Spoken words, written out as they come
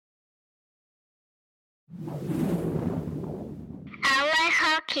I like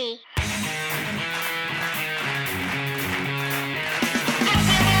hockey.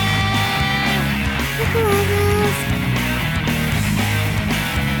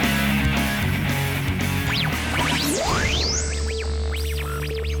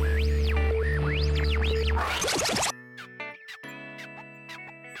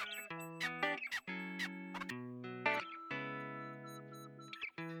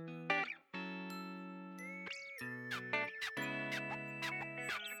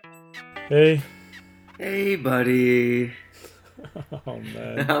 Hey. Hey, buddy. Oh,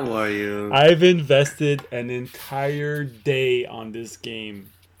 man. How are you? I've invested an entire day on this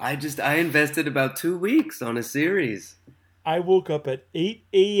game. I invested about 2 weeks on a series. I woke up at 8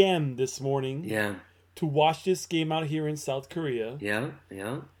 a.m. this morning Yeah. to watch this game out here in South Korea. Yeah.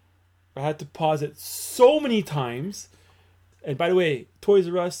 I had to pause it so many times. And by the way, Toys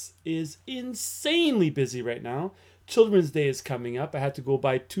R Us is insanely busy right now. Children's Day is coming up. I had to go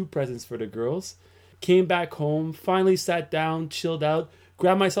buy 2 presents for the girls. Came back home, finally sat down, chilled out,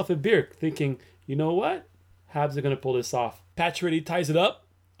 grabbed myself a beer, thinking, you know what? Habs are going to pull this off. Patch ready ties it up.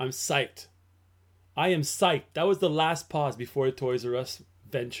 I'm psyched. I am psyched. That was the last pause before the Toys R Us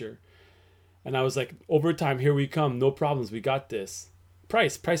venture. And I was like, overtime, here we come. No problems. We got this.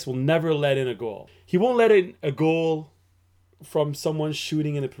 Price will never let in a goal. He won't let in a goal from someone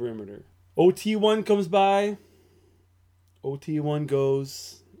shooting in the perimeter. OT1 comes by. OT1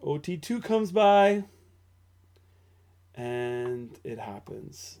 goes. OT2 comes by. And it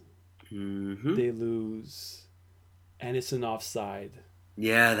happens. Mm-hmm. They lose. And it's an offside.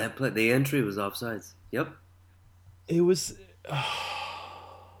 Yeah, the entry was offsides. Yep. It was...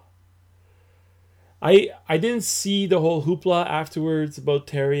 I didn't see the whole hoopla afterwards about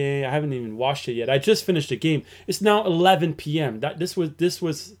Terrier. I haven't even watched it yet. I just finished the game. It's now 11 p.m. This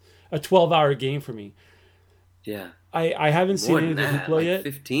was a 12-hour game for me. Yeah. I haven't seen any of the hoopla like yet.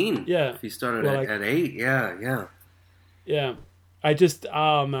 15. Yeah. If you started at 8. Yeah. Yeah. I just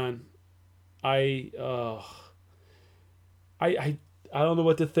man. I don't know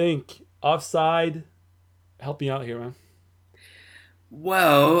what to think. Offside. Help me out here, man.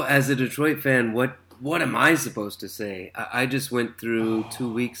 Well, as a Detroit fan, what am I supposed to say? I just went through 2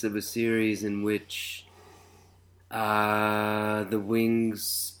 weeks of a series in which the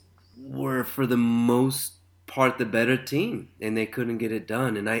Wings were, for the most part, the better team, and they couldn't get it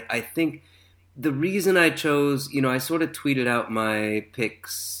done. And I think the reason I chose, I sort of tweeted out my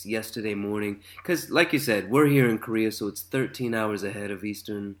picks yesterday morning, because like you said, we're here in Korea, so it's 13 hours ahead of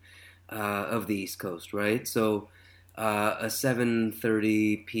of the East Coast, right? So a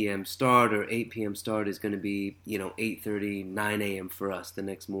 7:30 p.m. start or 8 p.m. start is going to be, 8:30, 9 a.m. for us the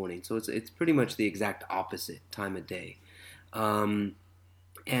next morning. So it's pretty much the exact opposite time of day.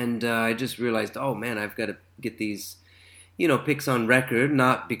 And I just realized, oh man, I've got to get these, picks on record,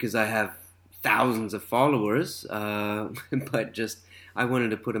 not because I have thousands of followers, but just I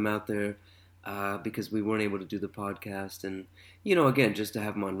wanted to put them out there because we weren't able to do the podcast, and again, just to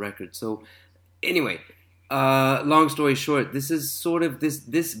have them on record. So anyway, long story short, this is sort of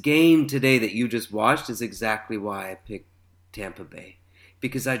this game today that you just watched is exactly why I picked Tampa Bay,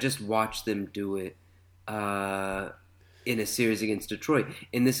 because I just watched them do it in a series against Detroit.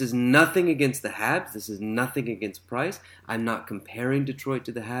 And this is nothing against the Habs. This is nothing against Price. I'm not comparing Detroit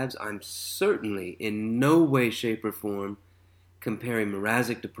to the Habs. I'm certainly in no way, shape, or form comparing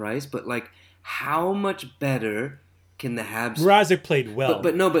Mrazek to Price. But how much better can the Habs? Mrazek played well.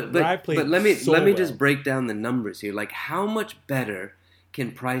 But let me just break down the numbers here. How much better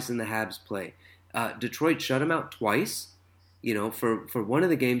can Price and the Habs play? Detroit shut him out twice. For one of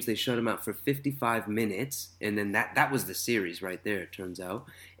the games, they shut him out for 55 minutes, and then that was the series right there, it turns out.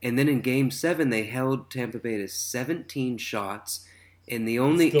 And then in Game 7, they held Tampa Bay to 17 shots, and the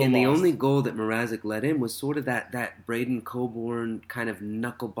only goal that Mrazek let in was sort of that Braden Coburn kind of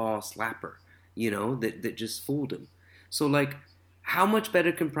knuckleball slapper, that just fooled him. So, how much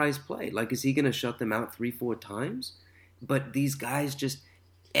better can Price play? Is he going to shut them out 3-4 times? But these guys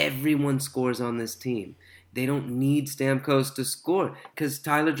everyone scores on this team. They don't need Stamkos to score because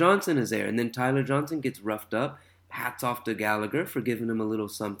Tyler Johnson is there. And then Tyler Johnson gets roughed up. Hats off to Gallagher for giving him a little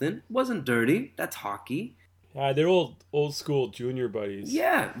something. Wasn't dirty. That's hockey. They're old school junior buddies.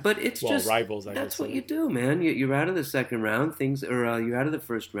 Yeah, but it's just rivals. That's what you do, man. You're out of the second round. You're out of the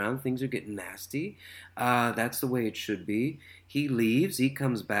first round. Things are getting nasty. That's the way it should be. He leaves. He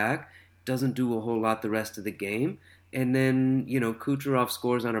comes back. Doesn't do a whole lot the rest of the game. And then, Kucherov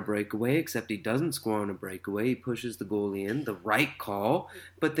scores on a breakaway, except he doesn't score on a breakaway. He pushes the goalie in, the right call,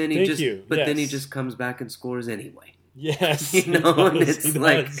 but then he just comes back and scores anyway. Yes. You know, and does, it's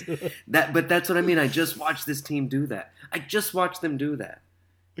like that. But that's what I mean. I just watched this team do that. I just watched them do that.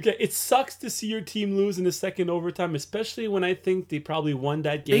 Okay, it sucks to see your team lose in the second overtime, especially when I think they probably won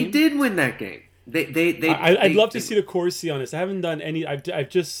that game. They did win that game. I'd love to see the Corsi on this. I haven't done any. I've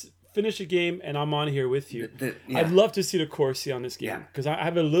just finished a game and I'm on here with you. I'd love to see the Corsi on this game because I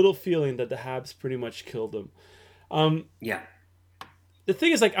have a little feeling that the Habs pretty much killed them. The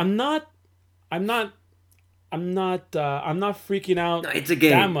thing is, like, I'm not freaking out. No, it's a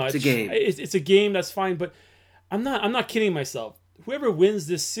game. That much. It's a game. It's a game. That's fine. But I'm not kidding myself. Whoever wins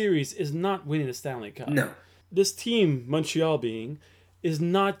this series is not winning the Stanley Cup. No. This team, Montreal being, is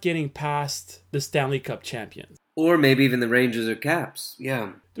not getting past the Stanley Cup champions. Or maybe even the Rangers or Caps.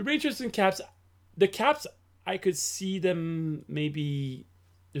 Yeah. The Rangers and Caps. The Caps, I could see them maybe.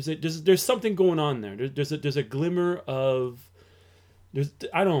 There's something going on there. There's a glimmer of. There's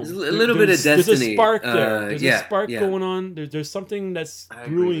a little bit of destiny. There's a spark there. There's a spark yeah. going on. There's something that's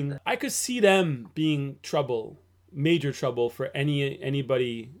brewing. I could see them being trouble, major trouble for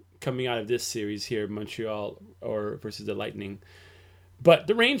anybody coming out of this series here, Montreal or versus the Lightning. But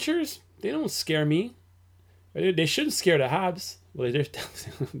the Rangers, they don't scare me. They shouldn't scare the Habs. Well,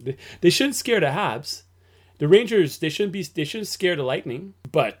 they shouldn't scare the Habs. The Rangers, they shouldn't scare the Lightning.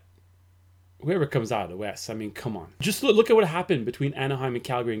 But whoever comes out of the West, I mean, come on. Just look at what happened between Anaheim and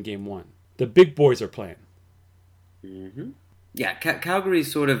Calgary in Game 1. The big boys are playing. Mm-hmm. Yeah,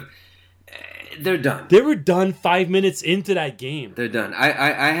 Calgary's sort of... they're done. They were done 5 minutes into that game. They're done.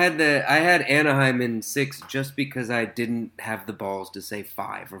 I had Anaheim in 6 just because I didn't have the balls to say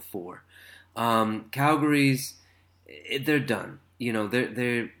 5 or 4. Calgary's, they're done. You know,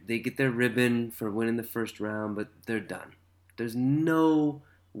 they get their ribbon for winning the first round, but they're done. There's no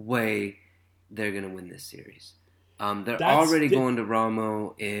way they're going to win this series. They're going to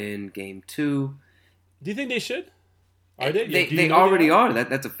Ramo in Game 2. Do you think they should? Are they? They already are.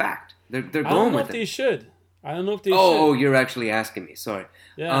 That's a fact. They're going with it. I don't know if they should. Oh, you're actually asking me. Sorry.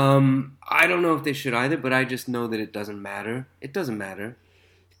 Yeah. I don't know if they should either, but I just know that it doesn't matter. It doesn't matter.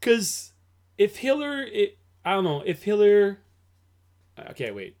 Because if Hiller... I don't know. If Hiller...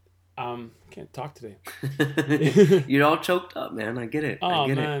 Okay, wait. Can't talk today. You're all choked up, man. I get it. Oh,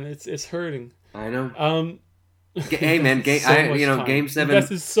 man. It's hurting. I know. Hey, man. Game 7...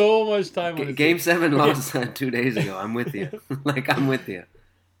 Invested so much time on Game 7 lost 2 days ago. I'm with you. I'm with you.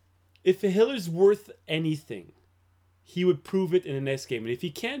 If Hiller's worth anything, he would prove it in the next game. And if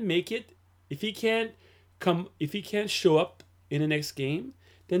he can't make it, if he can't show up in the next game,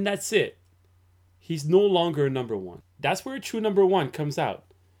 then that's it. He's no longer a number one. That's where a true number one comes out.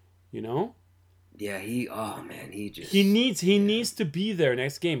 You know? Yeah, he needs to be there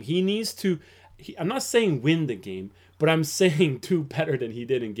next game. He needs to. I'm not saying win the game, but I'm saying do better than he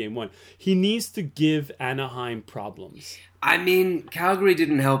did in Game 1. He needs to give Anaheim problems. I mean, Calgary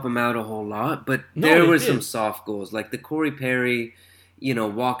didn't help him out a whole lot, but there were some soft goals, like the Corey Perry,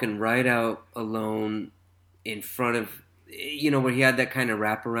 walking right out alone in front of, where he had that kind of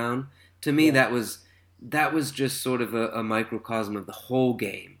wraparound. To me, that was just sort of a microcosm of the whole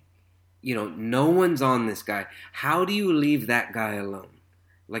game. No one's on this guy. How do you leave that guy alone?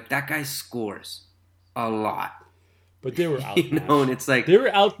 Like, that guy scores a lot. But they were outmatched. And it's like they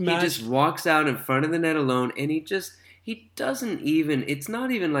were outmatched. He just walks out in front of the net alone, and he doesn't even, it's not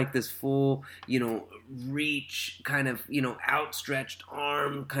even like this full, reach kind of, outstretched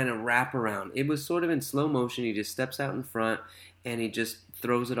arm kind of wraparound. It was sort of in slow motion. He just steps out in front, and he just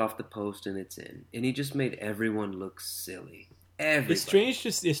throws it off the post, and it's in. And he just made everyone look silly. Everybody.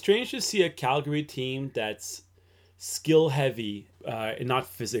 It's strange to see a Calgary team that's skill heavy and not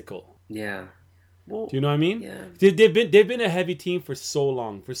physical. Yeah. Well, do you know what I mean? Yeah. They've been a heavy team for so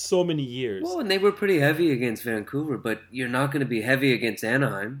long, for so many years. Well, and they were pretty heavy against Vancouver, but you're not going to be heavy against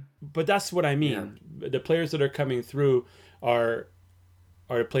Anaheim. But that's what I mean. Yeah. The players that are coming through are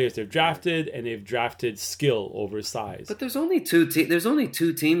players they've drafted, and they've drafted skill over size. But there's only two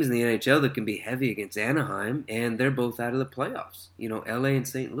teams in the NHL that can be heavy against Anaheim, and they're both out of the playoffs. LA and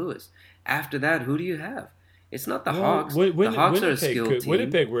St. Louis. After that, who do you have? It's not the Hawks. The Hawks are a skilled team.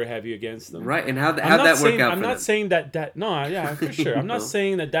 Winnipeg were heavy against them. Right, and how'd that work out for them? I'm not saying that no, yeah, for sure. I'm not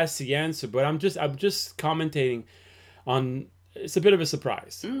saying that that's the answer, but I'm just commentating on. It's a bit of a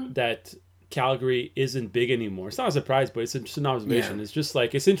surprise that Calgary isn't big anymore. It's not a surprise, but it's just an observation. Yeah. It's just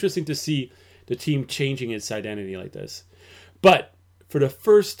like it's interesting to see the team changing its identity like this. But for the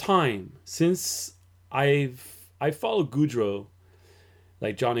first time since I followed Gaudreau,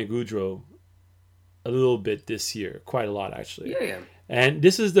 like Johnny Gaudreau, a little bit this year, quite a lot actually. Yeah. And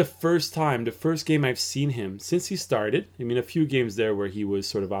this is the first game I've seen him since he started. I mean, a few games there where he was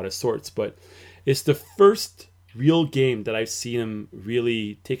sort of out of sorts, but it's the first real game that I've seen him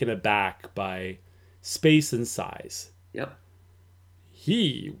really taken aback by space and size. Yep.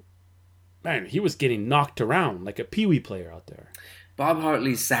 He was getting knocked around like a peewee player out there. Bob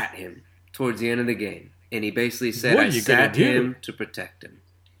Hartley sat him towards the end of the game, and he basically said, What are I you sat gonna do? him to protect him.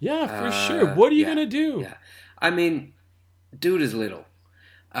 Yeah, for sure. What are you yeah, going to do? Yeah. I mean, dude is little.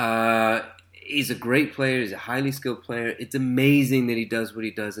 He's a great player. He's a highly skilled player. It's amazing that he does what he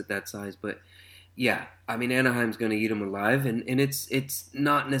does at that size. But, yeah, I mean, Anaheim's going to eat him alive. And it's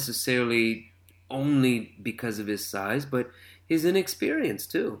not necessarily only because of his size, but his inexperience,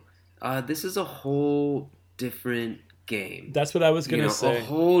 too. This is a whole different game. That's what I was going to say. A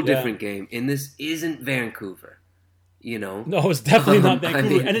whole different game. And this isn't Vancouver. No, it's definitely not Vancouver, I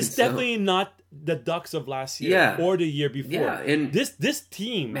mean, and it's definitely not the Ducks of last year or the year before. Yeah, and this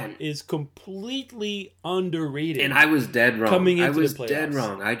team is completely underrated. And I was dead wrong. Coming into I was the playoffs. dead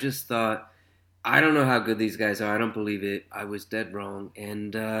wrong. I just thought, I don't know how good these guys are. I don't believe it. I was dead wrong.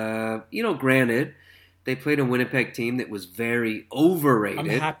 And granted, they played a Winnipeg team that was very overrated.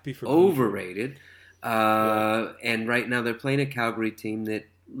 I'm happy for overrated. And right now they're playing a Calgary team that,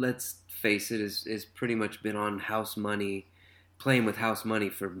 let's face it, is pretty much been on house money, playing with house money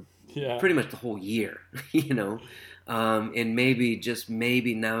for pretty much the whole year, and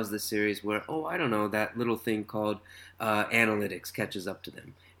maybe now's the series where, I don't know, that little thing called analytics catches up to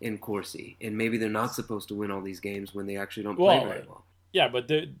them in Corsi, and maybe they're not supposed to win all these games when they actually don't play very well. Yeah, but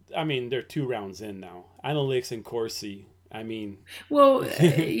they're 2 rounds in now. Analytics and Corsi. I mean, well,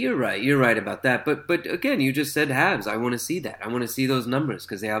 you're right. You're right about that. But again, you just said Habs. I want to see that. I want to see those numbers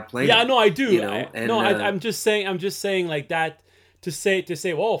because they outplayed. Yeah, them, no, I do. I'm just saying like that to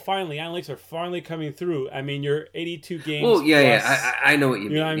say, well, finally, analytics are finally coming through. I mean, you're 82 games. Well, yeah, plus, I know what you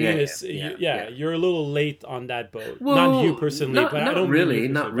mean. You know what I mean? You're a little late on that boat. Well, not you personally, but I don't really,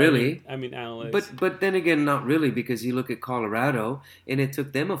 mean not really. I mean, analytics. But then again, not really, because you look at Colorado, and it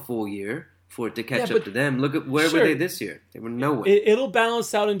took them a full year for it to catch up to them. Look at where were they this year? They were nowhere. It'll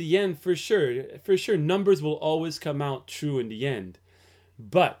balance out in the end for sure. For sure, numbers will always come out true in the end.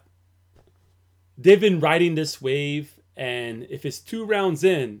 But they've been riding this wave, and if it's 2 rounds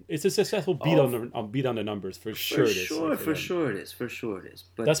in, it's a successful beat on the numbers for sure. For sure it is.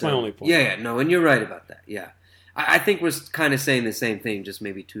 But that's my only point. Yeah, no, and you're right about that. Yeah. I think we're kind of saying the same thing, just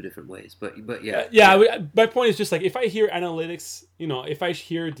maybe 2 different ways. But yeah. My point is just like, if I hear analytics, if I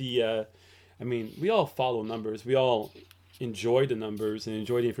hear the we all follow numbers. We all enjoy the numbers and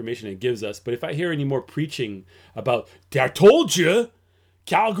enjoy the information it gives us. But if I hear any more preaching about, I told you,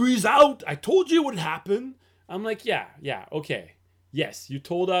 Calgary's out. I told you it would happen. I'm like, yeah, okay. Yes, you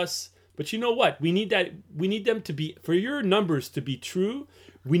told us. But you know what? We need that. We need them to be, for your numbers to be true,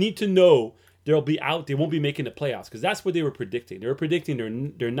 we need to know they'll be out. They won't be making the playoffs, because that's what they were predicting. They were predicting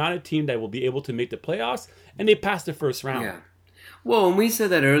they're not a team that will be able to make the playoffs, and they passed the first round. Yeah. Well, when we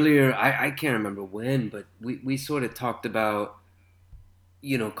said that earlier, I can't remember when, but we sort of talked about,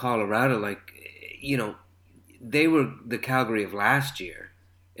 Colorado, like, they were the Calgary of last year.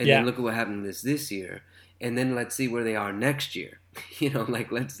 And then look at what happened this year. And then let's see where they are next year.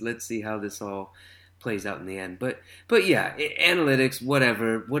 Let's see how this all plays out in the end. But yeah, analytics,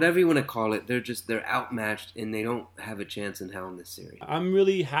 whatever you want to call it, they're outmatched, and they don't have a chance in hell in this series. I'm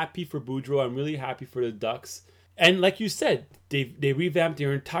really happy for Boudreau. I'm really happy for the Ducks. And like you said, they revamped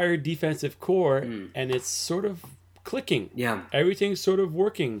their entire defensive core, and it's sort of clicking. Yeah. Everything's sort of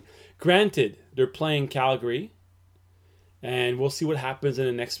working. Granted, they're playing Calgary, and we'll see what happens in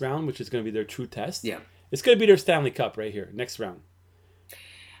the next round, which is going to be their true test. Yeah. It's going to be their Stanley Cup right here, next round.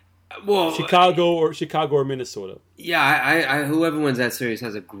 Well, Chicago or Minnesota. Yeah, I whoever wins that series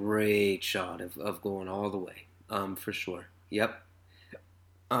has a great shot of going all the way, for sure. Yep.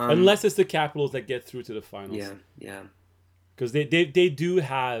 Unless it's the Capitals that get through to the finals. Yeah. Because they do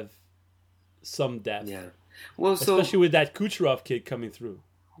have some depth. Yeah. Well, especially with that Kucherov kid coming through.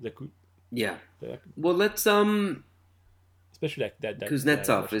 Well, let's especially that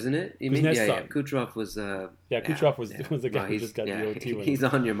Kuznetsov, isn't it? You mean Kuznetsov. Kucherov was Kucherov was the guy who just got the OT win. He's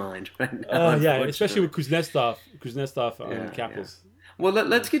on your mind right now. Especially with Kuznetsov on the Capitals. Yeah. Well,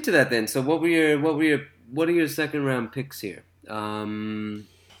 let's get to that then. So, what are your second round picks here?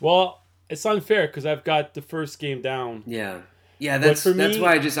 Well, it's unfair because I've got the first game down. Yeah. That's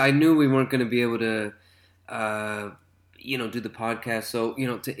why I knew we weren't going to be able to, do the podcast. So,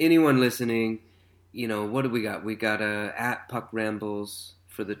 to anyone listening, what do we got? We got at Puck Rambles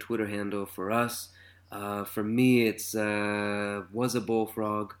for the Twitter handle for us. For me, it's Was a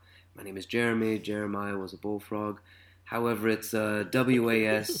Bullfrog. My name is Jeremy. Jeremiah was a bullfrog. However, it's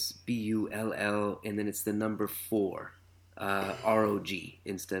WASBULL, and then it's the number 4. ROG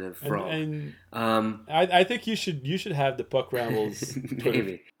instead of Frog. I think you should have the Puck Rambles.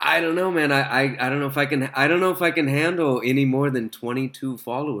 Maybe. I don't know, man. I don't know if I can. I don't know if I can handle any more than 22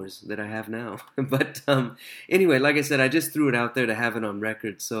 followers that I have now. But anyway, like I said, I just threw it out there to have it on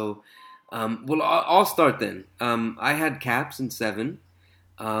record. So, well, I'll start then. I had Caps in 7.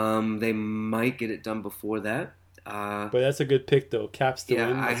 They might get it done before that. But that's a good pick, though. Caps to win.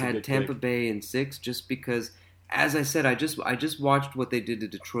 Yeah, I had Tampa Bay in 6 just because. As I said, I just watched what they did to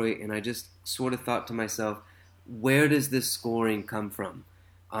Detroit, and I just sort of thought to myself, where does this scoring come from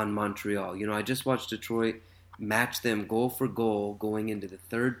on Montreal? You know, I just watched Detroit match them goal for goal going into the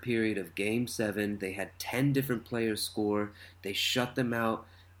third period of Game 7. They had 10 different players score. They shut them out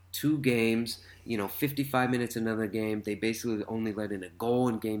 2 games, 55 minutes another game. They basically only let in a goal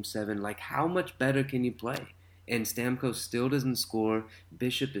in Game 7. Like, how much better can you play? And Stamkos still doesn't score.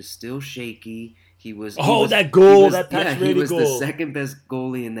 Bishop is still shaky. That goal, that Pacioretty goal. He was the second best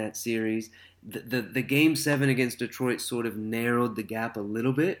goalie in that series. The Game 7 against Detroit sort of narrowed the gap a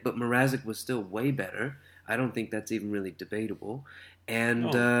little bit, but Mrazek was still way better. I don't think that's even really debatable.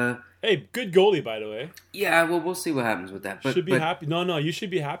 And hey, good goalie, by the way. Yeah, well, we'll see what happens with that. Should be happy. No, you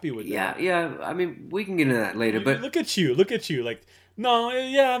should be happy with that. Yeah. I mean, we can get into that later. But look at you. Like, no,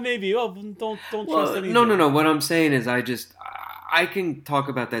 yeah, maybe. Oh, don't trust anything. No. What I'm saying is, I can talk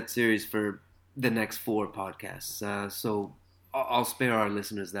about that series for the next 4 podcasts. So I'll spare our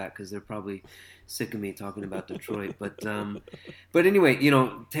listeners that because they're probably sick of me talking about Detroit. But anyway,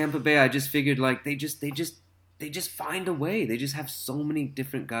 Tampa Bay. I just figured like they just find a way. They just have so many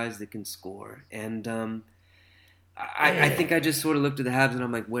different guys that can score, and I think I just sort of looked at the Habs and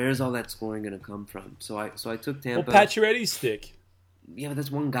I'm like, where's all that scoring going to come from? So I took Tampa. Well, Pacioretty's stick. Yeah, but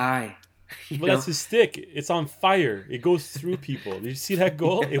that's one guy. Well, that's his stick. It's on fire. It goes through people. Did you see that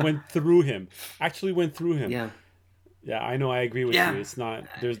goal? It went through him. Actually went through him. Yeah. Yeah, I know. I agree with you. It's not.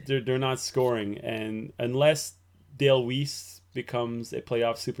 They're not scoring, and unless Dale Weiss becomes a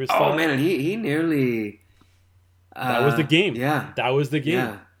playoff superstar. Oh man, and he nearly. That was the game. Yeah, that was the game.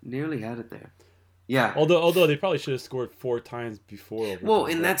 Yeah, nearly had it there. Yeah. Although they probably should have scored 4 times before. Well,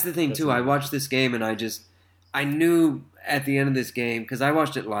 and that's the thing too. I watched this game and I knew at the end of this game, because I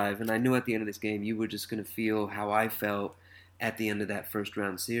watched it live, and I knew at the end of this game you were just going to feel how I felt at the end of that first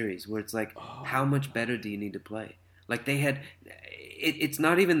round series, where it's like, how much better do you need to play? Like they had, it's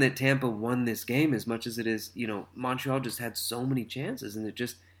not even that Tampa won this game as much as it is, Montreal just had so many chances, and they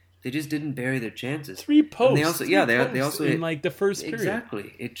just didn't bury their chances. 3 posts. And they also in like the first period.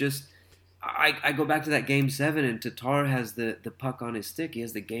 Exactly. It just. I go back to that Game 7, and Tatar has the puck on his stick. He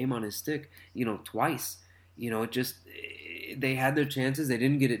has the game on his stick, twice. They had their chances. They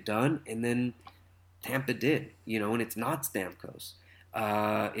didn't get it done, and then Tampa did, and it's not Stamkos.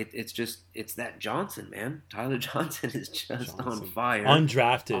 It's that Johnson, man. Tyler Johnson is just on fire.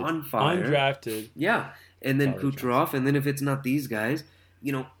 Undrafted. On fire. Undrafted. Yeah. And then Tyler Kucherov, Johnson. And then if it's not these guys,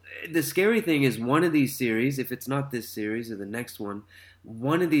 the scary thing is one of these series, if it's not this series or the next one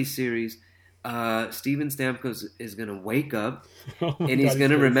of these series, Steven Stamkos is going to wake up and he's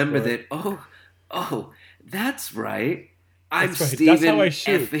going to remember that, that's right. I'm Steven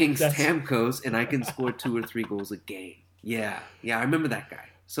effing Stamkos, and I can score 2 or 3 goals a game. Yeah, I remember that guy.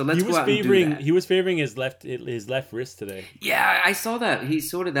 So let's go out and do that. He was favoring his left wrist today. Yeah, I saw that.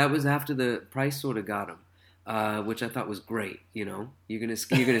 That was after the Price sort of got him, which I thought was great. You're gonna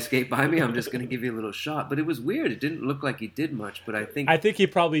skate by me. I'm just gonna give you a little shot. But it was weird. It didn't look like he did much. But I think he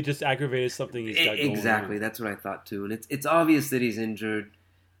probably just aggravated something he's got going on. Exactly. That's what I thought too. And it's obvious that he's injured.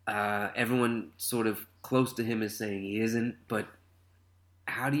 Everyone sort of close to him is saying he isn't. But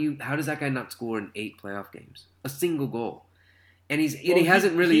how does that guy not score in 8 playoff games? A single goal. And he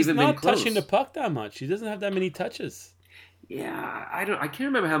hasn't really even been close. He's not touching the puck that much. He doesn't have that many touches. Yeah, I can't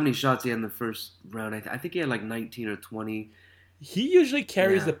remember how many shots he had in the first round. I think he had like 19 or 20. He usually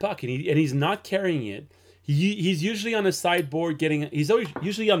carries the puck, and he's not carrying it. He's usually on the sideboard he's always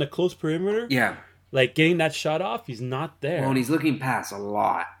usually on the close perimeter. Yeah. Like getting that shot off, he's not there. Well, and he's looking past a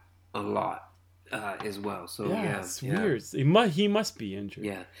lot as well. So it's weird. He must be injured.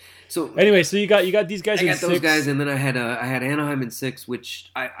 Yeah. So anyway, so you got these guys. I got those guys, and then I had Anaheim in 6,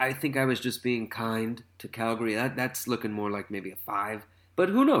 which I think I was just being kind to Calgary. That's looking more like maybe a 5, but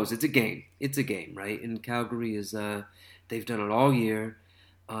who knows? It's a game. It's a game, right? And Calgary is they've done it all year,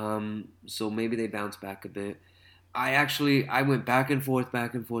 so maybe they bounce back a bit. I went back and forth.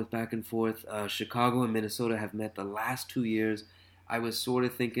 Chicago and Minnesota have met the last 2 years. I was sort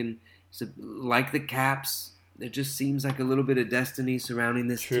of thinking, like the Caps, there just seems like a little bit of destiny surrounding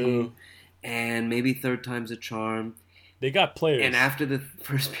this team, and maybe third time's a charm. They got players. And after the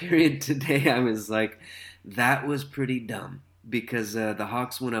first period today, I was like, that was pretty dumb because the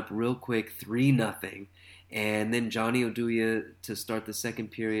Hawks went up real quick, 3-0. And then Johnny Oduya, to start the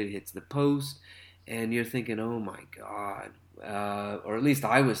second period, hits the post. And you're thinking, oh, my God. Or at least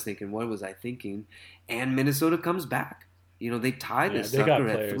I was thinking, what was I thinking? And Minnesota comes back. They tied this sucker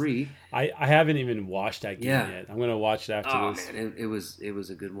at 3. I haven't even watched that game yet. I'm going to watch it after this. Man, it was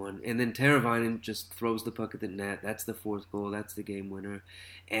a good one. And then Teravainen just throws the puck at the net. That's the 4th goal. That's the game winner.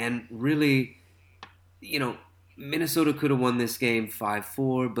 And really, Minnesota could have won this game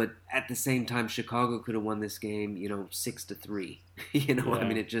 5-4, but at the same time, Chicago could have won this game, 6-3. I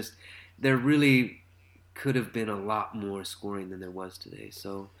mean, there really could have been a lot more scoring than there was today.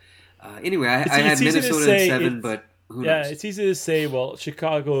 So, anyway, I had Minnesota in 7, but who knows? It's easy to say, well,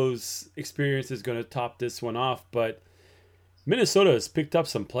 Chicago's experience is going to top this one off, but Minnesota has picked up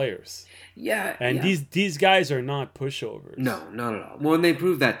some players. Yeah. And these guys are not pushovers. No, not at all. Well, and they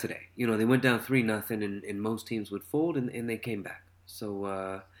proved that today. They went down 3-0, and most teams would fold, and they came back.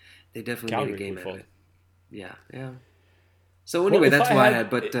 So they definitely made a game out of it. Yeah. So anyway, that's what I had.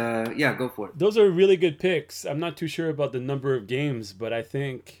 But go for it. Those are really good picks. I'm not too sure about the number of games, but I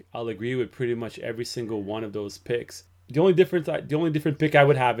think I'll agree with pretty much every single one of those picks. The only different pick I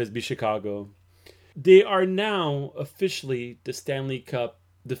would have is be Chicago. They are now officially the Stanley Cup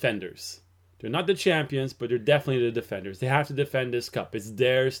defenders. They're not the champions, but they're definitely the defenders. They have to defend this cup. It's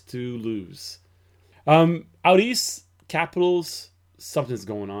theirs to lose. Out east, Capitals, something's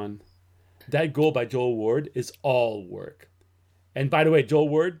going on. That goal by Joel Ward is all work. And by the way, Joel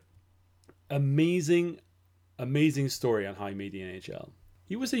Ward, amazing story on how he made the NHL.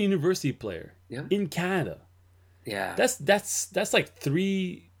 He was a university player in Canada. Yeah, that's like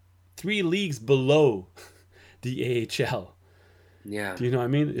three leagues below the AHL. Yeah, do you know what I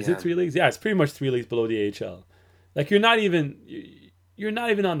mean? Is it 3 leagues? Yeah, it's pretty much 3 leagues below the AHL. Like you're not even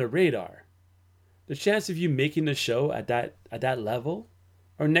on the radar. The chance of you making the show at that level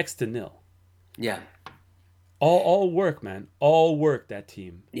are next to nil. Yeah. All work, man. All work, that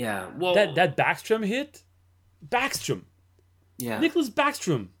team. Yeah. Well, that Backstrom hit? Backstrom. Yeah. Nicholas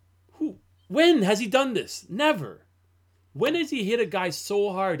Backstrom. When has he done this? Never. When has he hit a guy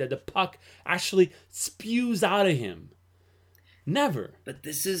so hard that the puck actually spews out of him? Never. But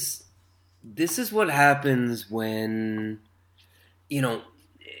this is what happens when,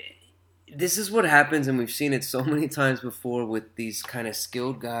 this is what happens, and we've seen it so many times before with these kind of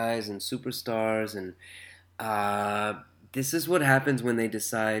skilled guys and superstars, and this is what happens when they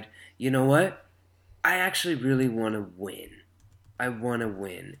decide, you know what? I actually really want to win. I want to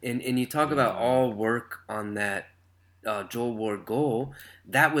win. And you talk about all work on that Joel Ward goal.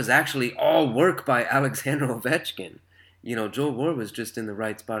 That was actually all work by Alexander Ovechkin. Joel Ward was just in the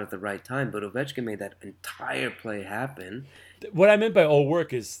right spot at the right time, but Ovechkin made that entire play happen. What I meant by all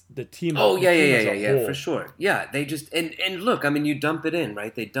work is the team. Oh, yeah, for sure. Yeah, they just, and look, I mean, you dump it in,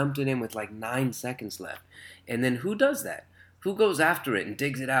 right? They dumped it in with like 9 seconds left. And then who does that? Who goes after it and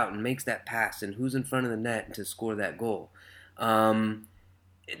digs it out and makes that pass? And who's in front of the net to score that goal?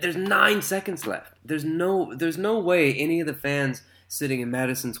 There's 9 seconds left. There's no way any of the fans sitting in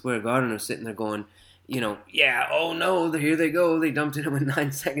Madison Square Garden are sitting there going, oh no, here they go. They dumped it in with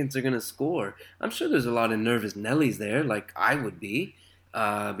 9 seconds. They're going to score. I'm sure there's a lot of nervous Nellies there, like I would be,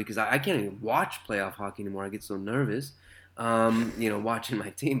 because I can't even watch playoff hockey anymore. I get so nervous, watching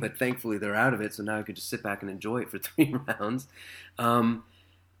my team. But thankfully they're out of it, so now I could just sit back and enjoy it for 3 rounds.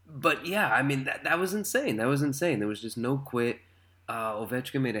 But yeah, I mean, that was insane. There was just no quit.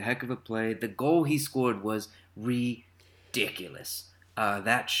 Ovechkin made a heck of a play. The goal he scored was ridiculous.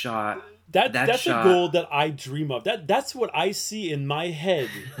 That shot... That's shot, a goal that I dream of. That's what I see in my head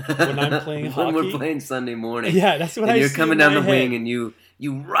when I'm playing hockey. When we're playing Sunday morning. Yeah, that's what I see. And you're coming down the wing and you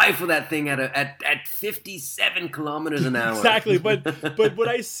rifle that thing at 57 kilometers an hour. Exactly, but what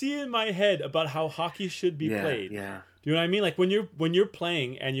I see in my head about how hockey should be played. Yeah. Do you know what I mean? Like when you're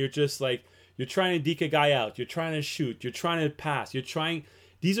playing and you're just like you're trying to deke a guy out, you're trying to shoot, you're trying to pass,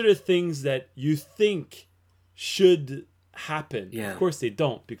 these are the things that you think should happen. Yeah. Of course they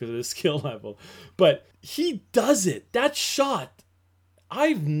don't because of the skill level. But he does it. That shot,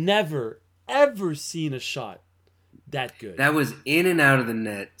 I've never, ever seen a shot that good. That was in and out of the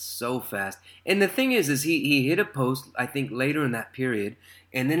net so fast. And the thing is he hit a post, I think, later in that period.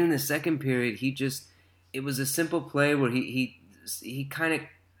 And then in the second period, it was a simple play where he kind of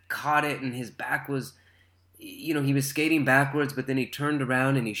caught it and his back was, he was skating backwards, but then he turned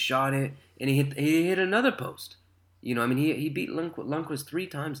around and he shot it and he hit another post. He beat Lundqvist 3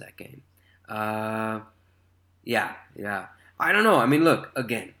 times that game. Yeah. I don't know. I mean, look,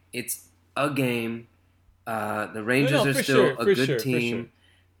 again, it's a game. The Rangers are still a good team, sure.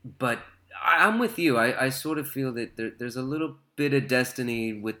 But I'm with you. I sort of feel that there's a little bit of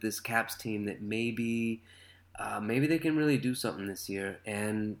destiny with this Caps team that maybe they can really do something this year.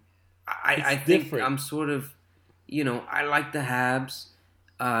 And I think different. I'm sort of, I like the Habs,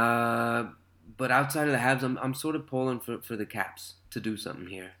 but outside of the Habs, I'm sort of pulling for the Caps to do something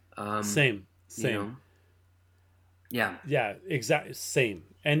here. Same. Yeah. Yeah, exactly. Same.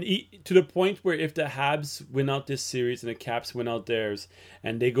 And to the point where if the Habs win out this series and the Caps win out theirs,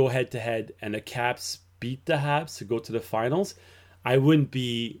 and they go head to head, and the Caps beat the Habs to go to the finals, I wouldn't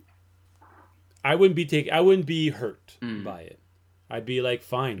be hurt by it. I'd be like,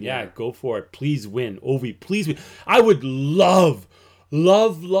 fine, yeah, go for it. Please win, Ovi. Please win. I would love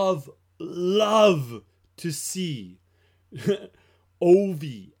to see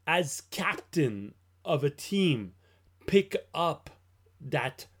Ovi as captain of a team pick up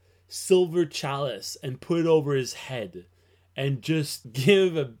that silver chalice and put it over his head and just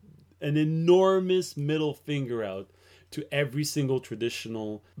give an enormous middle finger out to every single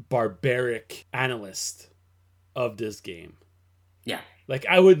traditional barbaric analyst of this game. Yeah. Like,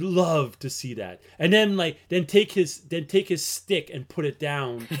 I would love to see that. And then take his stick and put it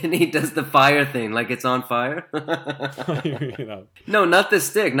down. And he does the fire thing, like it's on fire. No, not the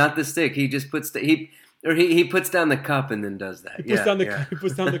stick. He just puts he puts down the cup and then does that. He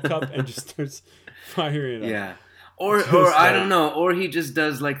puts down the cup and just starts firing it up. Yeah. Or I don't know, or he just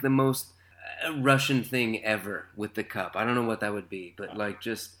does like the most Russian thing ever with the cup. I don't know what that would be, but like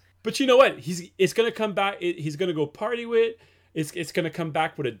just. But you know what? It's gonna come back. He's gonna go party with it. It's gonna come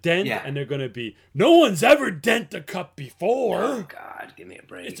back with a dent, and they're gonna be, no one's ever dent a cup before. Oh God, give me a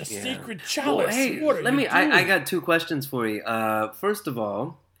break. It's a sacred chalice. Well, hey, I got two questions for you. First of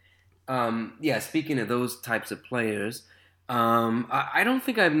all, speaking of those types of players, I don't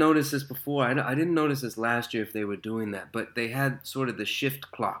think I've noticed this before. I didn't notice this last year if they were doing that, but they had sort of the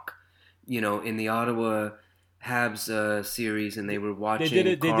shift clock, in the Ottawa Habs series, and they were watching. They did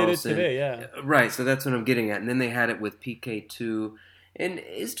it Carlson. today, yeah. Right, so that's what I'm getting at. And then they had it with PK too, and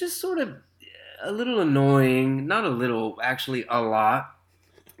it's just sort of a little annoying. Not a little, actually, a lot.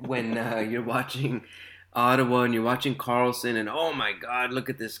 When you're watching Ottawa and you're watching Carlson, and oh my God, look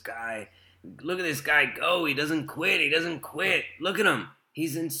at this guy! Look at this guy go! He doesn't quit! He doesn't quit! Look at him!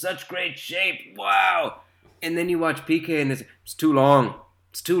 He's in such great shape! Wow! And then you watch PK, and it's too long.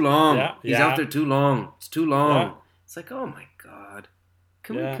 It's too long. Yeah, He's out there too long. It's too long. Yeah. It's like, oh my God.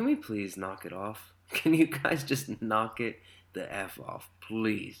 Can we please knock it off? Can you guys just knock it the F off,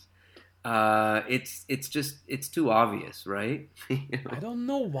 please? It's too obvious, right? I don't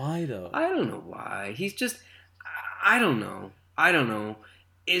know why though. I don't know why. He's just, I don't know.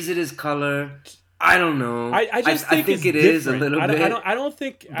 Is it his color? I don't know. I think it is a little bit. I don't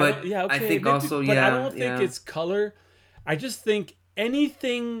think. But I think also, but I don't think it's color. I just think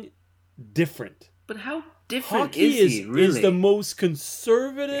anything different. But how different hockey is he really? Is the most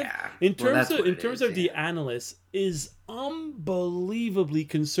conservative in terms of the analysts, is unbelievably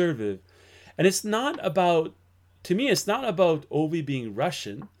conservative. And it's not about, to me, it's not about Ovi being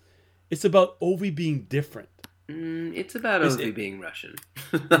Russian. It's about Ovi being different. It's about Ovi being Russian.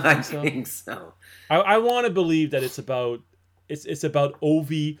 I think so. I want to believe that it's about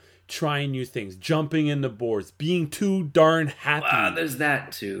Ovi trying new things, jumping in the boards, being too darn happy. Well, there's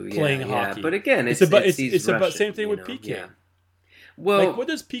that too. Playing hockey, but again, it's about same thing with PK. Yeah. Well, like, what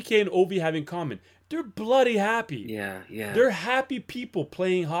does PK and Ovi have in common? They're bloody happy. Yeah. They're happy people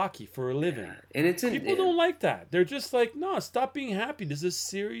playing hockey for a living. Yeah. And people don't like that. They're just like, no, stop being happy. This is a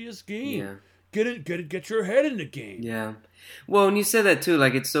serious game. Yeah. Get your head in the game. Yeah. Well, and you said that too,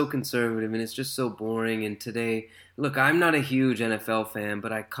 like it's so conservative and it's just so boring. And today, look, I'm not a huge NFL fan,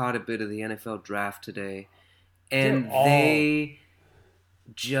 but I caught a bit of the NFL draft today. And they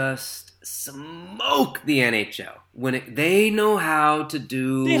just smoke the NHL. They know how to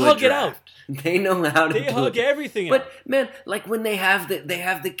do They hug it out. They know how to They hug everything out. But man, like when they have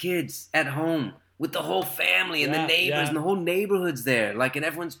the kids at home with the whole family and the neighbors and the whole neighborhood's there, like, and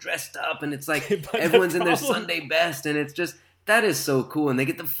everyone's dressed up and it's like everyone's in their Sunday best and it's just, that is so cool. And they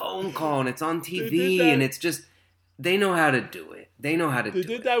get the phone call and it's on TV and it's just, they know how to do it. They know how to do it.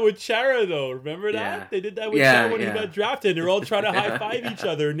 They did that with Chara though. Remember that? Yeah. They did that with Chara when he got drafted. They're all trying to high five each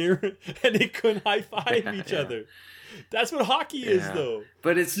other and they couldn't high five each other. That's what hockey is, though.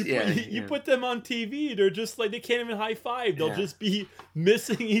 But it's you put them on TV, they're just like, they can't even high five. They'll just be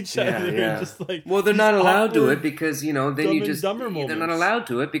missing each other. Yeah. Just like, well, they're not allowed to it because then you just they're not allowed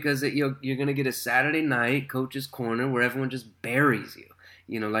to it because you're going to get a Saturday night coach's corner where everyone just buries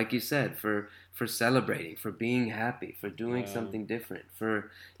you. Like you said, for for celebrating, for being happy, for doing something different,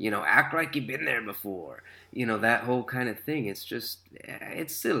 for, act like you've been there before, that whole kind of thing. It's just,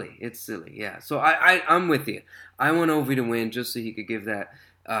 it's silly. It's silly, yeah. So I'm with you. I want Ovi to win just so he could give that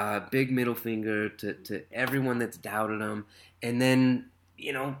big middle finger to everyone that's doubted him. And then,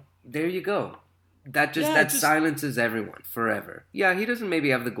 there you go. That silences everyone forever. Yeah, he doesn't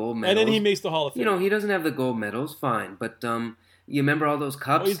maybe have the gold medals. And then he makes the Hall of Fame. He doesn't have the gold medals, fine. But you remember all those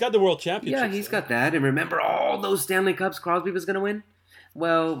cups? Oh, he's got the World Championship. Yeah, he's got that. And remember all those Stanley Cups Crosby was going to win?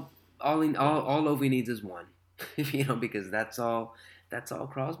 Well, all Ovi needs is one. Because that's all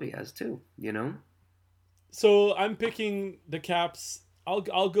Crosby has too, So I'm picking the Caps.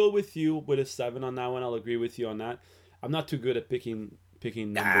 I'll go with you with a 7 on that one. I'll agree with you on that. I'm not too good at picking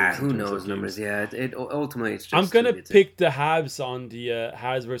numbers. Who knows numbers? Yeah, ultimately it's just. I'm gonna pick the Habs on the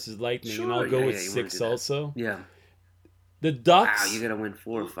Habs versus Lightning, and I'll go with 6 also. Yeah. The Ducks. Wow, you gotta win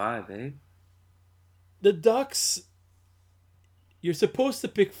 4 or 5, eh? The Ducks. You're supposed to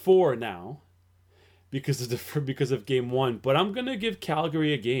pick 4 now, because of Game 1, but I'm gonna give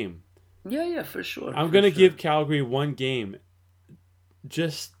Calgary a game. Yeah, for sure. I'm gonna give Calgary 1 game.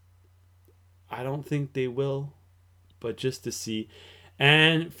 I don't think they will, but just to see.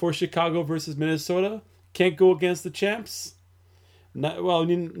 And for Chicago versus Minnesota, can't go against the champs. Not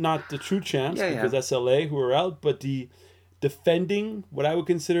the true champs, because that's LA who are out, but the defending, what I would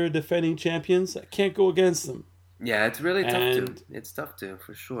consider defending champions, I can't go against them. Yeah, it's really tough to. It's tough to,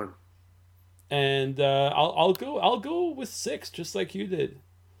 for sure. And I'll go with 6, just like you did.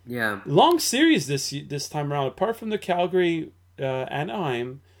 Yeah. Long series this time around. Apart from the Calgary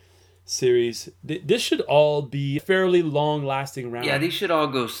Anaheim series, this should all be fairly long-lasting round. Yeah, these should all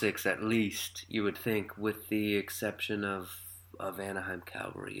go 6 at least, you would think, with the exception of Anaheim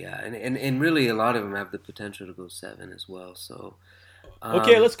Calgary. Yeah, and really a lot of them have the potential to go 7 as well. So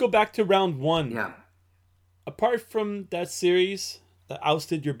okay, let's go back to round 1. Yeah. Apart from that series that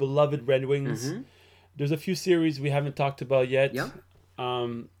ousted your beloved Red Wings, there's a few series we haven't talked about yet. Yeah.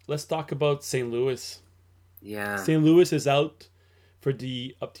 Let's talk about St. Louis. Yeah. St. Louis is out for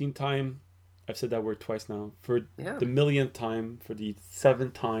the upteen time. I've said that word twice now. For the millionth time, for the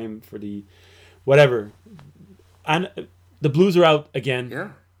 7th time, for the whatever. And the Blues are out again.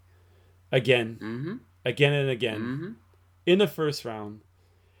 Yeah. Again. Mm-hmm. Again and again. Mm-hmm. In the first round.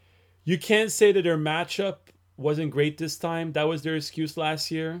 You can't say that their matchup wasn't great this time. That was their excuse last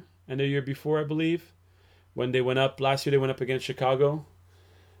year and the year before, I believe. When they went up. Last year they went up against Chicago.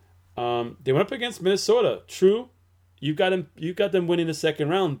 They went up against Minnesota. True. You got them winning the second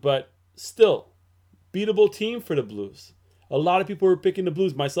round, but still, beatable team for the Blues. A lot of people were picking the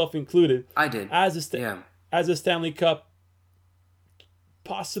Blues, myself included. I did. As a Stanley Cup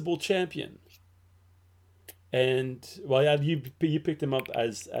possible champion. And you picked them up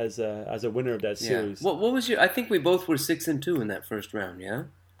as a winner of that series. What was your? I think we both were 6-2 in that first round. Yeah.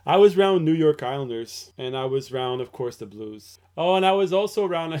 I was round New York Islanders, and I was round, of course, the Blues. Oh, and I was also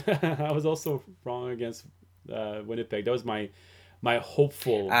round. I was also wrong against Winnipeg. That was my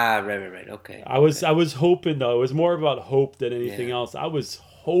hopeful. Right. Okay. I was hoping, though. It was more about hope than anything else. I was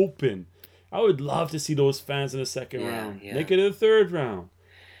hoping. I would love to see those fans in the second round. Yeah. Make it a third round.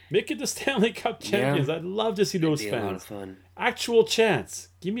 Make it the Stanley Cup champions. I'd love to see those fans. A lot of fun. Actual chance.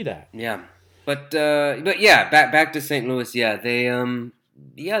 Give me that. Yeah. But yeah, back to St. Louis. Yeah, they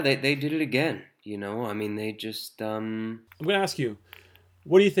did it again. I mean, they just. I'm going to ask you,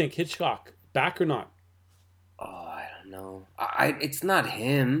 what do you think? Hitchcock, back or not? Oh, I don't know. It's not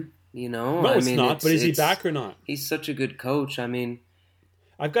him. No, it's not. But is he back or not? He's such a good coach. I mean,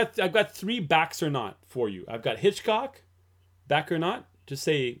 I've got 3 backs or not for you. I've got Hitchcock, back or not. Just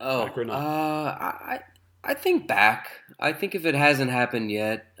say back or not. I think back. I think if it hasn't happened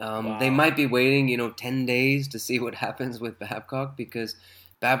yet, they might be waiting, 10 days to see what happens with Babcock, because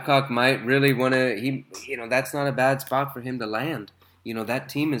Babcock might really want to. That's not a bad spot for him to land. That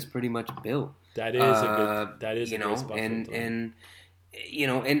team is pretty much built. That is a good spot. And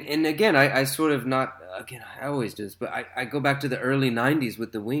again, I sort of not. Again, I always do this, but I go back to the early '90s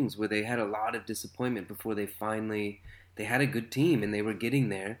with the Wings, where they had a lot of disappointment before they had a good team and they were getting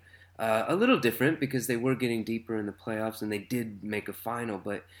there. A little different because they were getting deeper in the playoffs and they did make a final,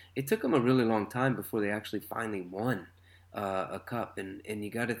 but it took them a really long time before they actually finally won a cup. And you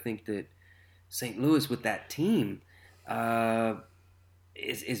got to think that St. Louis with that team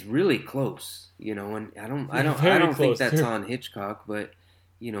is really close, And I don't think that's on Hitchcock, but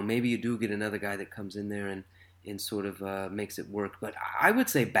maybe you do get another guy that comes in there and sort of makes it work. But I would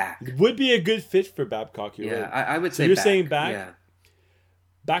say back. It would be a good fit for Babcock. Right. I would say you're back. saying back? Yeah.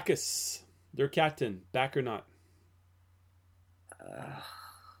 Backus, their captain, back or not?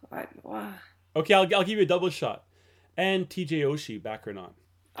 Okay, I'll give you a double shot. And TJ Oshie, back or not.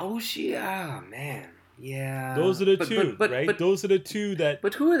 Oshie, man. Yeah. Those are the two, right? But, those are the two that.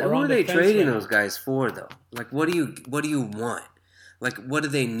 But who are they trading those guys for, though? Like, what do you want? Like, what do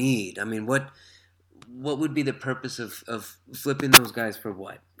they need? I mean, what would be the purpose of flipping those guys for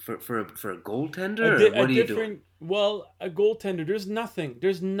what? For a goaltender? Or what are you doing? Well, a goaltender.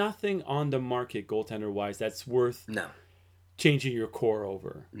 There's nothing on the market goaltender wise that's worth changing your core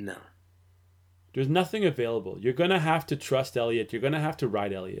over. No. There's nothing available. You're gonna have to trust Elliott. You're gonna have to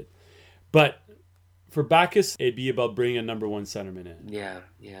ride Elliott. But for Backes, it'd be about bringing a number one centerman in. Yeah.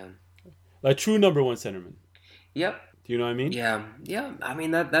 A true number one centerman. Yep. Do you know what I mean? Yeah. I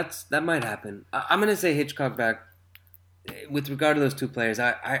mean that might happen. I'm gonna say Hitchcock back. With regard to those two players,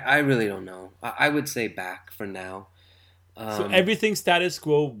 I really don't know. I would say back for now. So everything status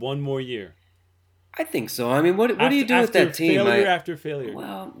quo, one more year. I think so. I mean, what do you do with that team? Failure after failure.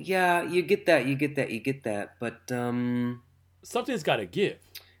 Well, yeah, you get that. But something's got to give.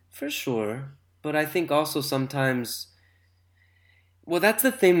 For sure. But I think also sometimes, well, that's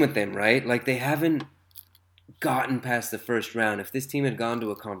the thing with them, right? Like, they haven't gotten past the first round. If this team had gone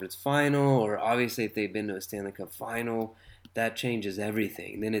to a conference final, or obviously if they've been to a Stanley Cup final, that changes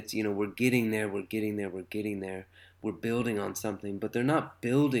everything. Then it's, we're getting there. We're building on something, but they're not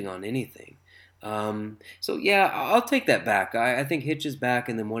building on anything. So yeah, I'll take that back. I think Hitch is back,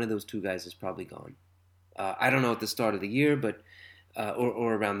 and then one of those two guys is probably gone. I don't know at the start of the year, but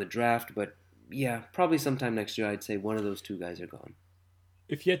or around the draft, but yeah, probably sometime next year. I'd say one of those two guys are gone.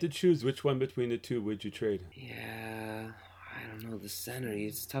 If you had to choose, which one between the two would you trade? Yeah, I don't know. The center,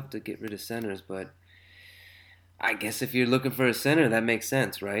 it's tough to get rid of centers, but I guess if you're looking for a center, that makes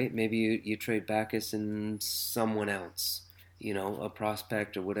sense, right? Maybe you trade Backes and someone else. A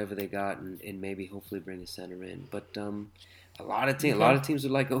prospect or whatever they got, and maybe hopefully bring a center in. But a lot of teams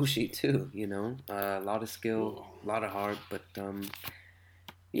would like Oshie too. A lot of skill, a lot of heart. But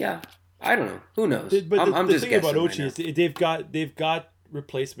yeah, I don't know. Who knows? I'm just guessing. The thing about Oshie is they've got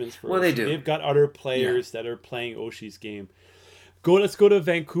replacements for. Well, Oshie. they do. They've got other players that are playing Oshie's game. Let's go to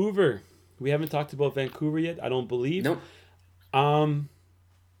Vancouver. We haven't talked about Vancouver yet. I don't believe. Nope.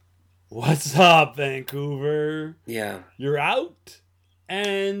 What's up, Vancouver? Yeah. You're out,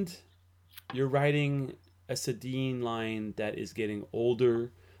 and you're riding a Sedin line that is getting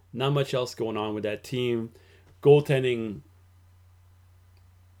older. Not much else going on with that team. Goaltending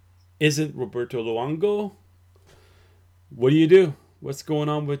isn't Roberto Luongo. What do you do? What's going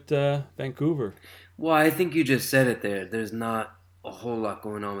on with Vancouver? Well, I think you just said it there. There's not a whole lot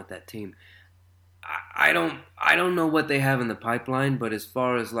going on with that team. I don't know what they have in the pipeline, but as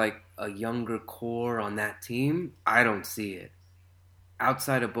far as like a younger core on that team, I don't see it.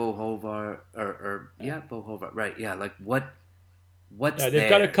 Outside of Bo Horvat, Bo Horvat, right? Yeah, like what's they've there?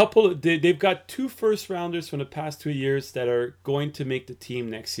 got a couple. They've got 2 first rounders from the past 2 years that are going to make the team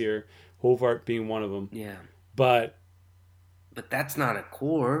next year. Horvat being one of them. Yeah, but that's not a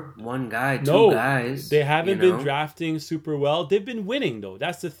core. One guy, two guys. They haven't been drafting super well. They've been winning though.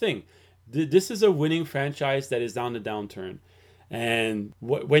 That's the thing. This is a winning franchise that is on the downturn, and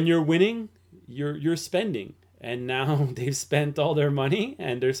when you're winning, you're spending. And now they've spent all their money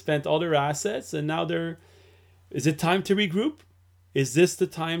and they've spent all their assets, and now is it time to regroup? Is this the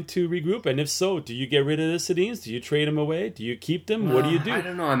time to regroup? And if so, do you get rid of the Sedins? Do you trade them away? Do you keep them? What do you do? I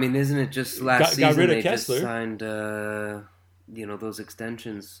don't know. I mean, isn't it just last season rid of they Kessler. Just signed those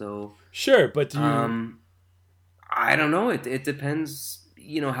extensions? So sure, but do you... I don't know. It depends.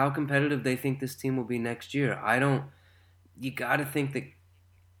 How competitive they think this team will be next year. You got to think that,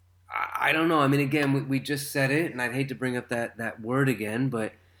 I don't know. I mean, again, we just said it, and I'd hate to bring up that word again,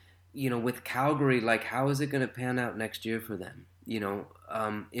 but, with Calgary, like, how is it going to pan out next year for them?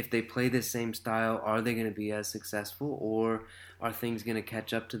 If they play this same style, are they going to be as successful, or are things going to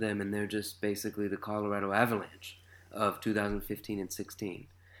catch up to them and they're just basically the Colorado Avalanche of 2015 and 16?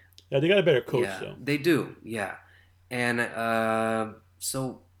 Yeah, they got a better coach, though. They do, yeah. And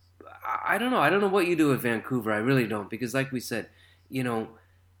so I don't know. I don't know what you do with Vancouver. I really don't, because like we said, they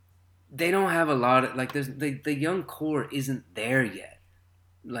don't have a lot of, like, the young core isn't there yet.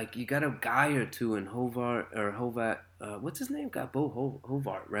 Like, you got a guy or two in Horvat. What's his name? Got Bo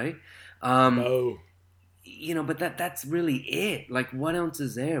Horvat, right? But that's really it. Like, what else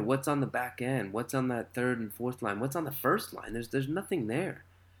is there? What's on the back end? What's on that third and fourth line? What's on the first line? There's nothing there.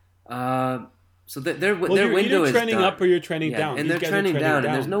 So their window is either trending done. up or you're trending down. And they're trending down,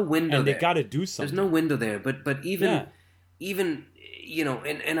 and there's no window and there. And they got to do something. There's no window there. But even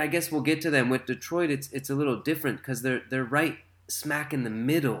and I guess we'll get to them with Detroit. It's a little different because they're right smack in the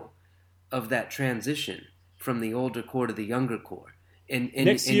middle of that transition from the older core to the younger core. And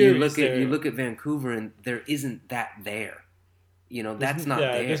Next and year you look at Vancouver, and there isn't that there. That's not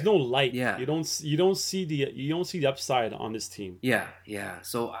there. There's no light. Yeah. You don't see the upside on this team. Yeah.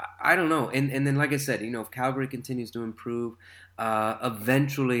 So I don't know. And then, like I said, if Calgary continues to improve,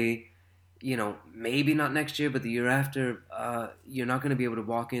 eventually, maybe not next year, but the year after, you're not going to be able to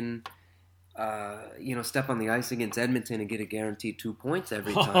walk in, step on the ice against Edmonton and get a guaranteed 2 points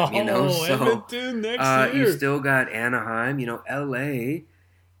every time. So Edmonton next year. You still got Anaheim. LA,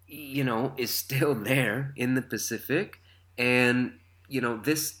 is still there in the Pacific. And,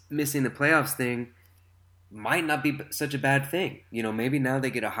 this missing the playoffs thing might not be such a bad thing. Maybe now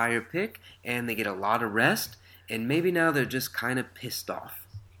they get a higher pick and they get a lot of rest. And maybe now they're just kind of pissed off.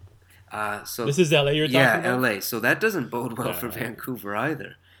 So this is LA you're talking about? Yeah, LA. So that doesn't bode well for Vancouver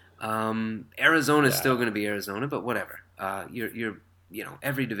either. Arizona is still going to be Arizona, but whatever.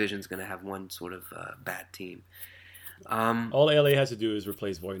 Every division's going to have one sort of bad team. All LA has to do is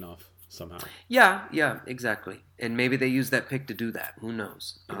replace Voynov somehow. Yeah, exactly. And maybe they use that pick to do that. Who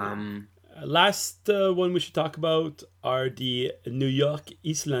knows? Last one we should talk about are the New York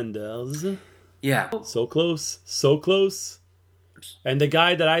Islanders. Yeah. So close. And the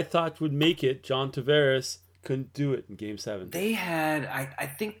guy that I thought would make it, John Tavares, couldn't do it in Game 7. They had, I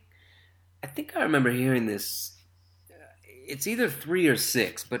think I remember hearing this. It's either 3 or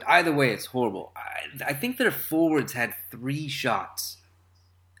 6, but either way, it's horrible. I think their forwards had 3 shots.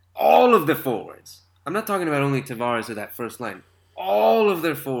 All of the forwards. I'm not talking about only Tavares or that first line. All of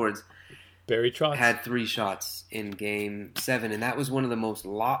their forwards Barry Trotz had 3 shots in Game 7, and that was one of the most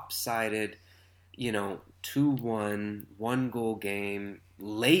lopsided, 2-1, 1-goal game,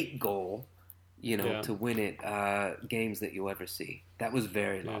 late goal, to win it, games that you'll ever see. That was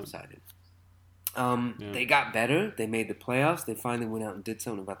very lopsided. They got better. They made the playoffs. They finally went out and did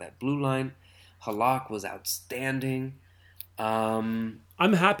something about that blue line. Halak was outstanding. I'm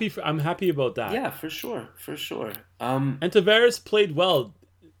happy about that. Yeah, for sure. And Tavares played well.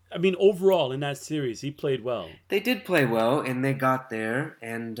 I mean, overall in that series, he played well. They did play well, and they got there.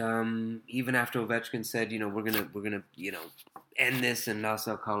 And even after Ovechkin said, we're gonna end this in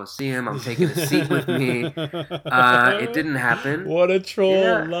Nassau Coliseum, I'm taking a seat with me. It didn't happen. What a troll!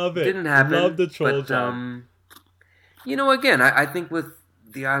 Yeah, Love it. Didn't happen. Love the troll but, job. Again, I think with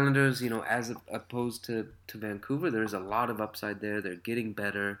the Islanders, as opposed to Vancouver, there's a lot of upside there. They're getting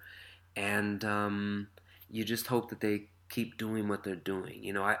better, and you just hope that they keep doing what they're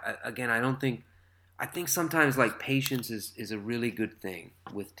doing. I think sometimes patience is a really good thing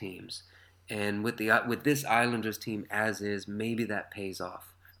with teams, and with this Islanders team as is, maybe that pays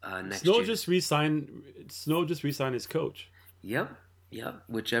off next year. Snow just re-signed his coach. Yep,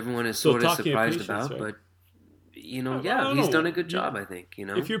 which everyone is sort of surprised about, right? But he's done a good job, I think.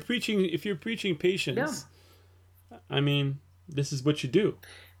 If you're preaching patience, I mean, this is what you do.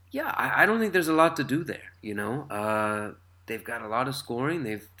 Yeah, I don't think there's a lot to do there. They've got a lot of scoring.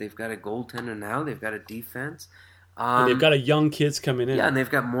 They've got a goaltender now. They've got a defense. And they've got a young kids coming in. Yeah, and they've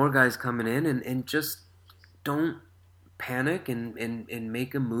got more guys coming in, and just don't panic and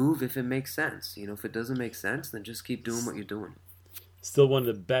make a move if it makes sense. If it doesn't make sense, then just keep doing what you're doing. Still one of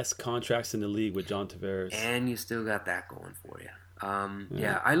the best contracts in the league with John Tavares. And you still got that going for you.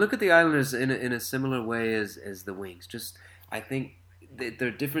 I look at the Islanders in a similar way as the Wings. I think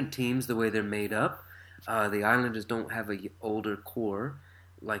they're different teams the way they're made up. The Islanders don't have an older core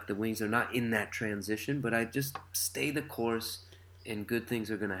like the Wings. They're not in that transition, but I just stay the course and good things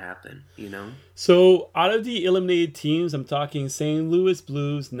are going to happen, So out of the eliminated teams, I'm talking St. Louis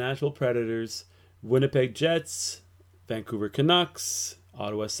Blues, Nashville Predators, Winnipeg Jets, Vancouver Canucks,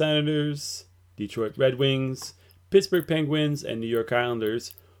 Ottawa Senators, Detroit Red Wings, Pittsburgh Penguins, and New York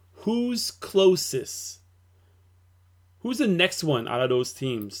Islanders. Who's closest? Who's the next one out of those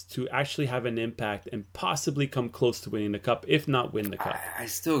teams to actually have an impact and possibly come close to winning the Cup, if not win the Cup? I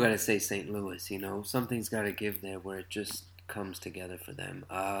still got to say St. Louis, Something's got to give there where it just comes together for them.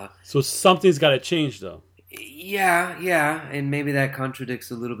 So something's got to change, though. Yeah, and maybe that contradicts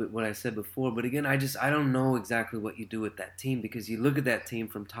a little bit what I said before. But again, I don't know exactly what you do with that team, because you look at that team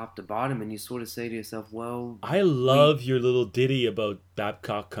from top to bottom and you sort of say to yourself, well... I love your little ditty about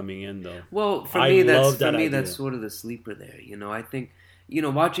Babcock coming in, though. Well, for me, that's sort of the sleeper there. I think,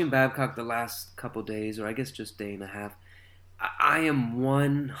 watching Babcock the last couple days, or I guess just day and a half, I am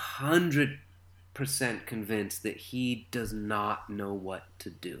 100% convinced that he does not know what to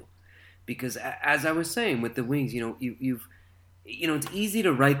do. Because as I was saying with the Wings, it's easy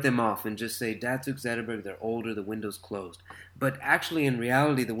to write them off and just say, Datsuk, Zetterberg, they're older, the window's closed. But actually, in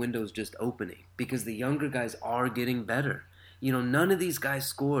reality, the window's just opening because the younger guys are getting better. None of these guys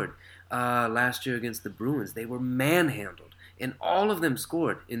scored last year against the Bruins. They were manhandled. And all of them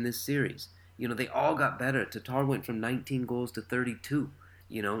scored in this series. You know, they all got better. Tatar went from 19 goals to 32.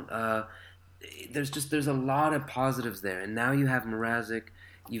 You know, there's a lot of positives there. And now you have Mrazek.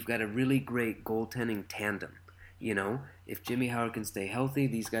 You've got a really great goaltending tandem. You know, if Jimmy Howard can stay healthy,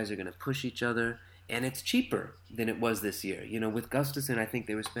 these guys are going to push each other. And it's cheaper than it was this year. You know, with Gustafsson, I think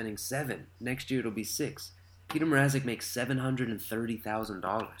they were spending $7. Next year it'll be $6. Peter Mrazek makes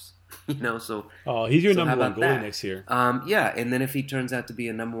 $730,000. You know, so he's your number one goalie next year. Yeah, and then if he turns out to be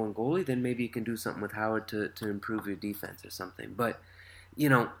a number one goalie, then maybe you can do something with Howard to improve your defense or something. But you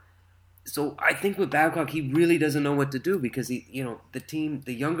know, so I think with Babcock, he really doesn't know what to do because the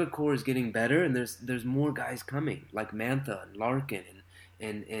younger core is getting better, and there's more guys coming like Mantha and Larkin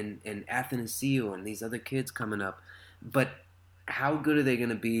and Athanasio and these other kids coming up. But how good are they going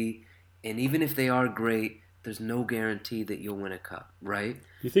to be? And even if they are great, there's no guarantee that you'll win a cup, right?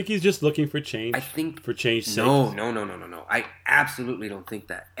 You think he's just looking for change? I think for change sake? No. I absolutely don't think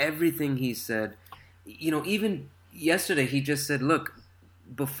that. Everything he said, you know, even yesterday he just said, look,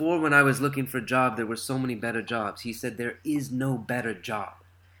 before when I was looking for a job, there were so many better jobs. He said there is no better job.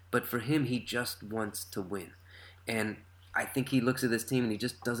 But for him, he just wants to win. And I think he looks at this team and he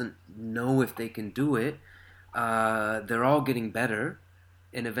just doesn't know if they can do it. They're all getting better,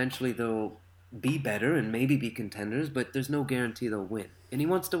 and eventually they'll be better and maybe be contenders, but there's no guarantee they'll win. And he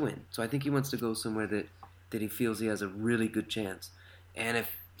wants to win. So I think he wants to go somewhere that he feels he has a really good chance. And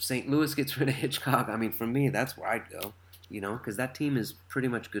if St. Louis gets rid of Hitchcock, I mean, for me, that's where I'd go, you know, because that team is pretty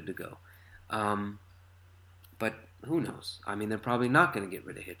much good to go. But who knows? I mean, they're probably not going to get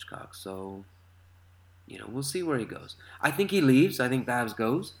rid of Hitchcock, so, you know, we'll see where he goes. I think he leaves. I think Babs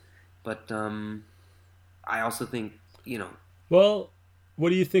goes. But I also think, you know. Well, what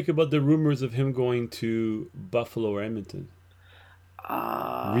do you think about the rumors of him going to Buffalo or Edmonton?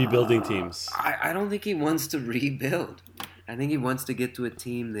 Rebuilding teams. I don't think he wants to rebuild. I think he wants to get to a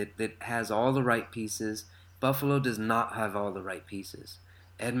team that has all the right pieces. Buffalo does not have all the right pieces.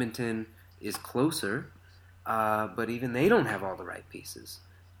 Edmonton is closer, but even they don't have all the right pieces.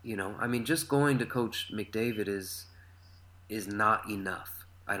 You know, I mean, just going to Coach McDavid is not enough,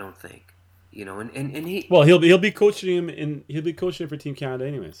 I don't think. You know, and he he'll be coaching him for Team Canada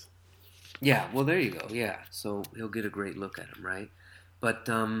anyways. Yeah, well there you go. Yeah, so he'll get a great look at him, right? But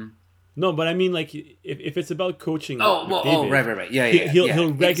no, but I mean, like if it's about coaching, McDavid, right. Yeah,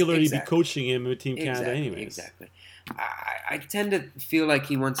 he'll regularly be coaching him with Team Canada anyways. Exactly. I tend to feel like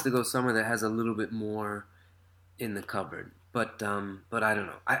he wants to go somewhere that has a little bit more in the cupboard, but I don't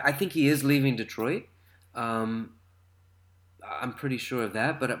know. I think he is leaving Detroit. I'm pretty sure of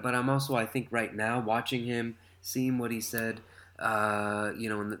that, but I'm also, I think right now, watching him, seeing what he said, you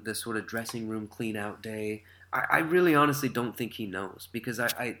know, in the sort of dressing room clean out day, I really honestly don't think he knows, because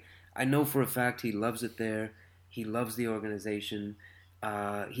I know for a fact he loves it there, he loves the organization,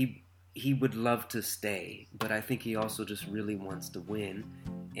 he would love to stay, but I think he also just really wants to win,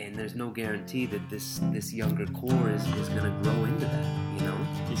 and there's no guarantee that this younger core is going to grow into that, you know?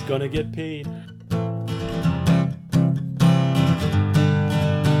 He's going to get paid.